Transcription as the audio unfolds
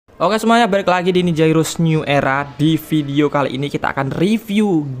Oke semuanya, balik lagi di Ninjairus New Era. Di video kali ini kita akan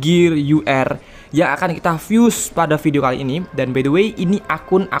review Gear UR yang akan kita fuse pada video kali ini. Dan by the way, ini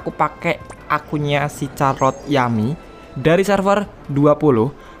aku pakai akunnya si CharlotteYM dari server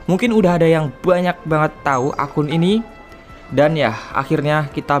 20. Mungkin udah ada yang banyak banget tahu akun ini. Dan ya,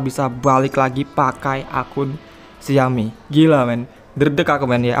 akhirnya kita bisa balik lagi pakai akun si Yami. Gila men, derdek aku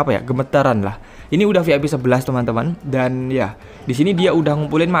men ya, apa ya, gemetaran lah. Ini udah VIP 11 teman-teman. Dan ya, di sini dia udah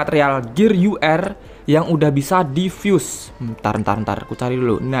ngumpulin material Gear UR yang udah bisa diffuse. Ntar, aku cari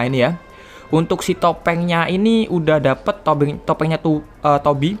dulu. Nah ini ya, untuk si topengnya ini udah dapet topengnya tuh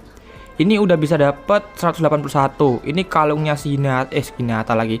Tobi. Ini udah bisa dapet 181. Ini kalungnya si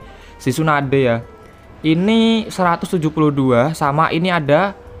Hinata lagi, si Tsunade ya. Ini 172 sama ini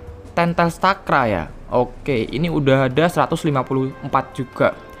ada Tentel Stakra ya. Oke, ini udah ada 154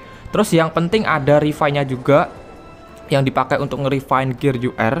 juga. Terus yang penting ada refine-nya juga yang dipakai untuk nge-refine Gear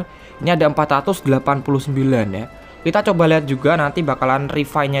UR. Ini ada 489 ya. Kita coba lihat juga nanti bakalan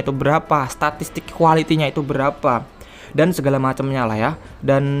refine-nya itu berapa, statistik quality-nya itu berapa, dan segala macamnya lah ya.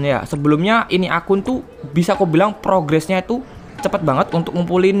 Dan ya, sebelumnya ini akun tuh bisa aku bilang progresnya itu cepet banget untuk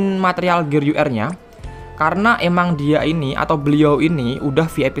ngumpulin material Gear UR-nya. Karena emang dia ini atau beliau ini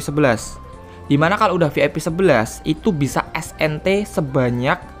udah VIP 11. Dimana kalau udah VIP 11 itu bisa SNT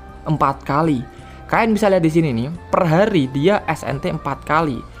sebanyak 4 kali. Kalian bisa lihat di sini nih, per hari dia SNT 4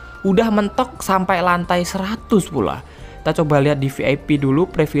 kali. Udah mentok sampai lantai 100 pula. Kita coba lihat di VIP dulu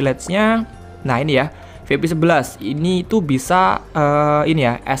privilege-nya. Nah, ini ya, VIP 11. Ini tuh bisa ini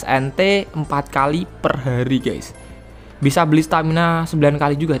ya, SNT 4 kali per hari, guys. Bisa beli stamina 9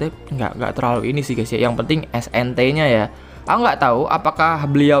 kali juga, tapi nggak terlalu ini sih guys ya. Yang penting SNT-nya ya. Aku nggak tahu apakah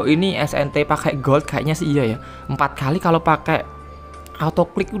beliau ini SNT pakai gold, kayaknya sih iya ya. 4 kali kalau pakai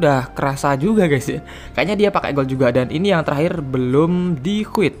autoklik udah kerasa juga guys ya. Kayaknya dia pakai gold juga. Dan ini yang terakhir belum di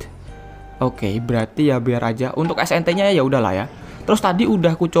quit. Oke, berarti ya biar aja. Untuk SNT-nya ya udahlah ya. Terus tadi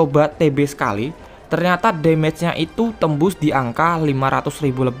udah aku coba TB sekali. Ternyata damage-nya itu tembus di angka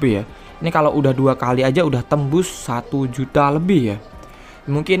 500.000 lebih ya. Ini kalau udah 2 kali aja udah tembus 1 juta lebih ya.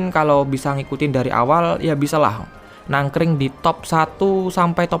 Mungkin kalau bisa ngikutin dari awal ya bisalah nangkring di top 1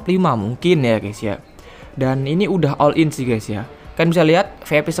 sampai top 5 mungkin ya guys ya. Dan ini udah all in sih guys ya. Kalian bisa lihat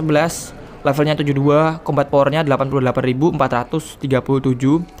VIP 11, levelnya 72, combat powernya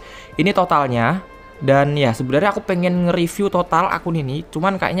 88.437. Ini totalnya. Dan ya sebenarnya aku pengen nge-review total akun ini,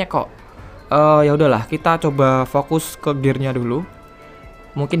 cuman kayaknya kok ya udahlah, kita coba fokus ke gearnya dulu.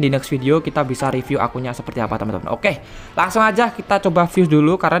 Mungkin di next video kita bisa review akunnya seperti apa teman-teman. Oke, langsung aja kita coba view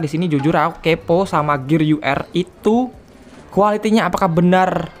dulu. Karena di sini jujur aku kepo sama Gear UR itu quality-nya apakah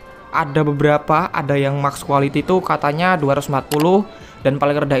benar. Ada beberapa, ada yang max quality itu katanya 240 dan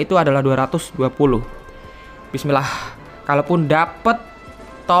paling rendah itu adalah 220. Bismillah. Kalaupun dapet,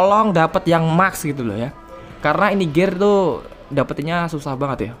 tolong dapet yang max gitu loh ya. Karena ini gear tuh dapetinnya susah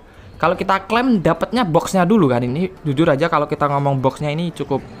banget ya. Kalau kita klaim dapatnya boxnya dulu kan, ini jujur aja kalau kita ngomong boxnya ini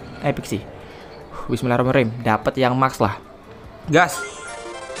cukup epic sih. Bismillahirrahmanirrahim, dapat yang max lah, gas.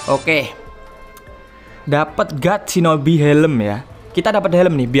 Oke, dapat God Shinobi helm ya. Kita dapat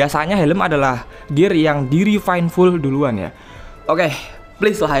helm nih. Biasanya helm adalah gear yang di refine full duluan ya. Oke,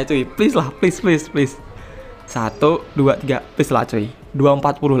 please lah itu, please lah, please. 1, 2, 3, please lah cuy.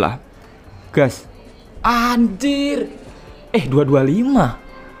 240 lah, gas. Anjir, 225.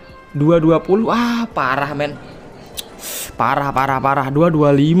 220, parah men. Parah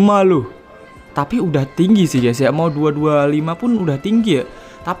 225 loh. Tapi udah tinggi sih guys ya. Mau 225 pun udah tinggi ya.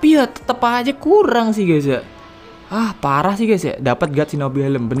 Tapi ya tetep aja kurang sih guys ya. Parah sih guys ya. Dapat God Shinobi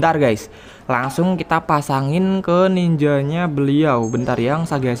helm. Bentar guys, langsung kita pasangin ke ninjanya beliau. Bentar, yang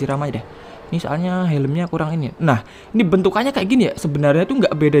Sagashi Rama aja deh. Ini soalnya helmnya kurang ini. Nah, ini bentukannya kayak gini ya. Sebenarnya tuh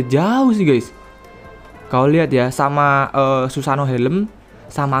nggak beda jauh sih guys. Kau lihat ya, sama Susanoo helm,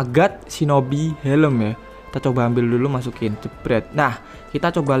 sama God Shinobi helm ya. Kita coba ambil dulu, masukin, jebret. Nah,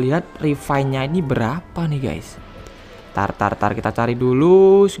 kita coba lihat refine-nya ini berapa nih guys. Tar kita cari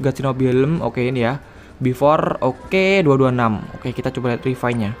dulu God Shinobi helm. Oke, ini ya. Before, oke, 226. Oke, kita coba lihat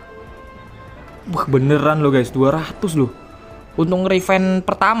refine-nya. Wah, beneran loh guys, 200 loh. Untuk refine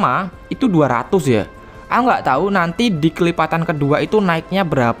pertama itu 200 ya. Aku nggak tahu nanti di kelipatan kedua itu naiknya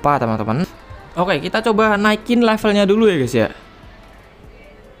berapa teman-teman. Oke, kita coba naikin levelnya dulu ya guys ya.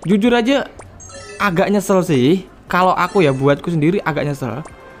 Jujur aja agak nyesel sih. Kalau aku ya, buatku sendiri agak nyesel.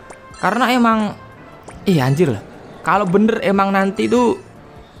 Karena emang anjir lah. Kalau bener emang nanti tuh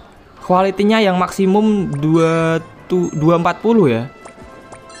quality-nya yang maksimum 240 ya.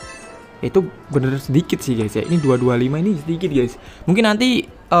 Itu bener sedikit sih guys ya. Ini 225, ini sedikit guys. Mungkin nanti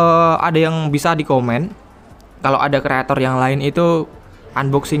ada yang bisa di komen. Kalau ada kreator yang lain itu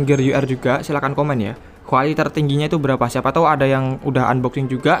unboxing Gear UR juga, silahkan komen ya. Kualitas tertingginya itu berapa? Siapa tahu ada yang udah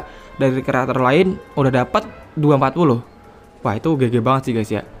unboxing juga dari kreator lain udah dapat 240. Wah, itu GG banget sih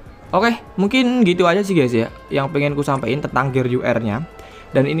guys ya. Oke, mungkin gitu aja sih guys ya yang pengen ku sampaikan tentang Gear UR-nya.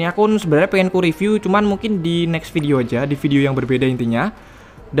 Dan ini akun sebenarnya pengen ku review, cuman mungkin di next video aja, di video yang berbeda intinya.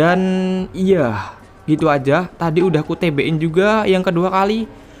 Dan iya, gitu aja. Tadi udah ku TB-in juga yang kedua kali.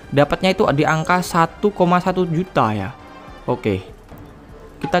 Dapatnya itu di angka 1,1 juta ya. Oke.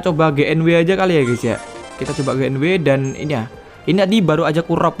 Kita coba GNW aja kali ya guys ya. Kita coba GNW dan ini ya. Ini tadi baru aja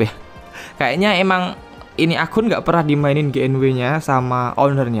ku rob ya. Kayaknya emang ini akun nggak pernah dimainin GNW-nya sama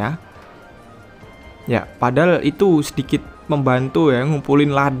ownernya. Ya, padahal itu sedikit membantu ya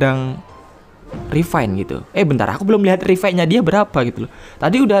ngumpulin ladang refine gitu. Bentar, aku belum lihat refine-nya dia berapa gitu loh.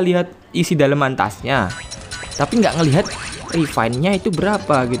 Tadi udah lihat isi daleman tasnya, tapi nggak ngelihat refine-nya itu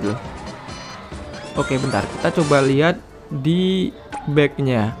berapa gitu loh. Oke, bentar, kita coba lihat di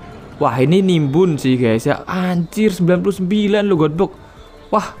back-nya. Wah, ini nimbun sih guys ya. Anjir, 99 loh godbox.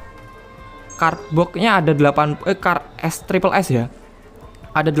 Wah, cardbox-nya ada 8 triple S ya.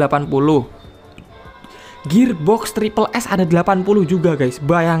 Ada 80. Gearbox triple S ada 80 juga guys.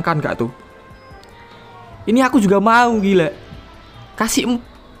 Bayangkan gak tuh? Ini aku juga mau, gila. Kasih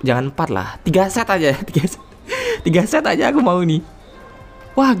jangan 4 lah, 3 set aja. 3 set aja aku mau nih.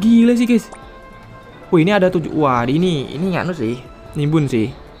 Wah, gila sih guys. Wah, ini ada 7. Wah, ini anu sih, nimbun sih.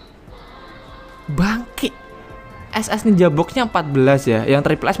 Bangke. SS Ninja Box-nya 14 ya. Yang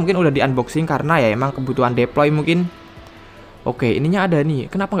triple S mungkin udah di unboxing karena ya emang kebutuhan deploy mungkin. Oke, ininya ada nih.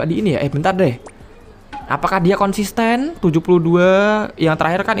 Kenapa nggak di ini ya? Bentar deh. Apakah dia konsisten? 72. Yang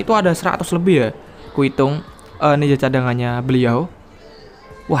terakhir kan itu ada 100 lebih ya. Kuhitung ninja cadangannya beliau.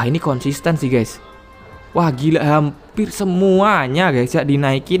 Wah, ini konsisten sih guys. Wah, gila, hampir semuanya guys ya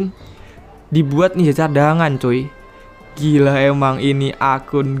dinaikin. Dibuat ninja cadangan coy. Gila emang ini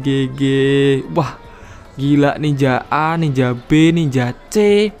akun GG. Wah, gila, ninja A, ninja B, ninja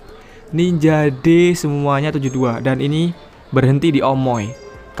C, ninja D, semuanya 72. Dan ini berhenti di Omoy.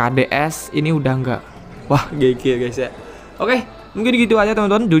 KDS ini udah enggak. Wah, GG guys ya. Oke, mungkin gitu aja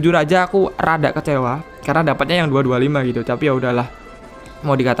teman-teman. Jujur aja aku rada kecewa karena dapatnya yang 225 gitu. Tapi ya udahlah.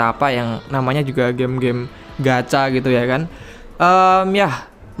 Mau dikata apa, yang namanya juga game-game gacha gitu ya kan. Ya,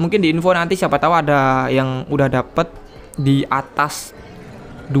 mungkin di info nanti siapa tahu ada yang udah dapet di atas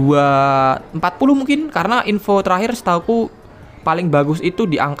 240 mungkin, karena info terakhir setauku paling bagus itu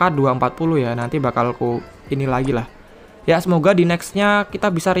di angka 240 ya. Nanti bakal ku ini lagi lah. Ya, semoga di nextnya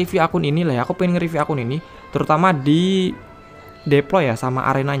kita bisa review akun ini lah ya. Aku pengen nge-review akun ini, terutama di deploy ya sama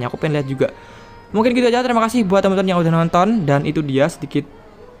arenanya. Aku pengen lihat juga. Mungkin gitu aja. Terima kasih buat teman-teman yang udah nonton. Dan itu dia sedikit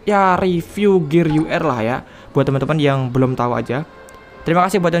ya review Gear UR lah ya, buat teman-teman yang belum tahu aja. Terima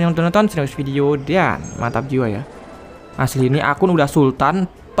kasih buat yang udah nonton. See you next video dan mantap jiwa ya. Asli ini akun udah sultan,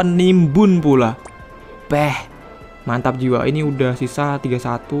 penimbun pula. Mantap jiwa. Ini udah sisa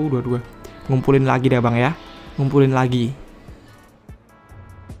 31, 22. Ngumpulin lagi deh bang ya. Ngumpulin lagi.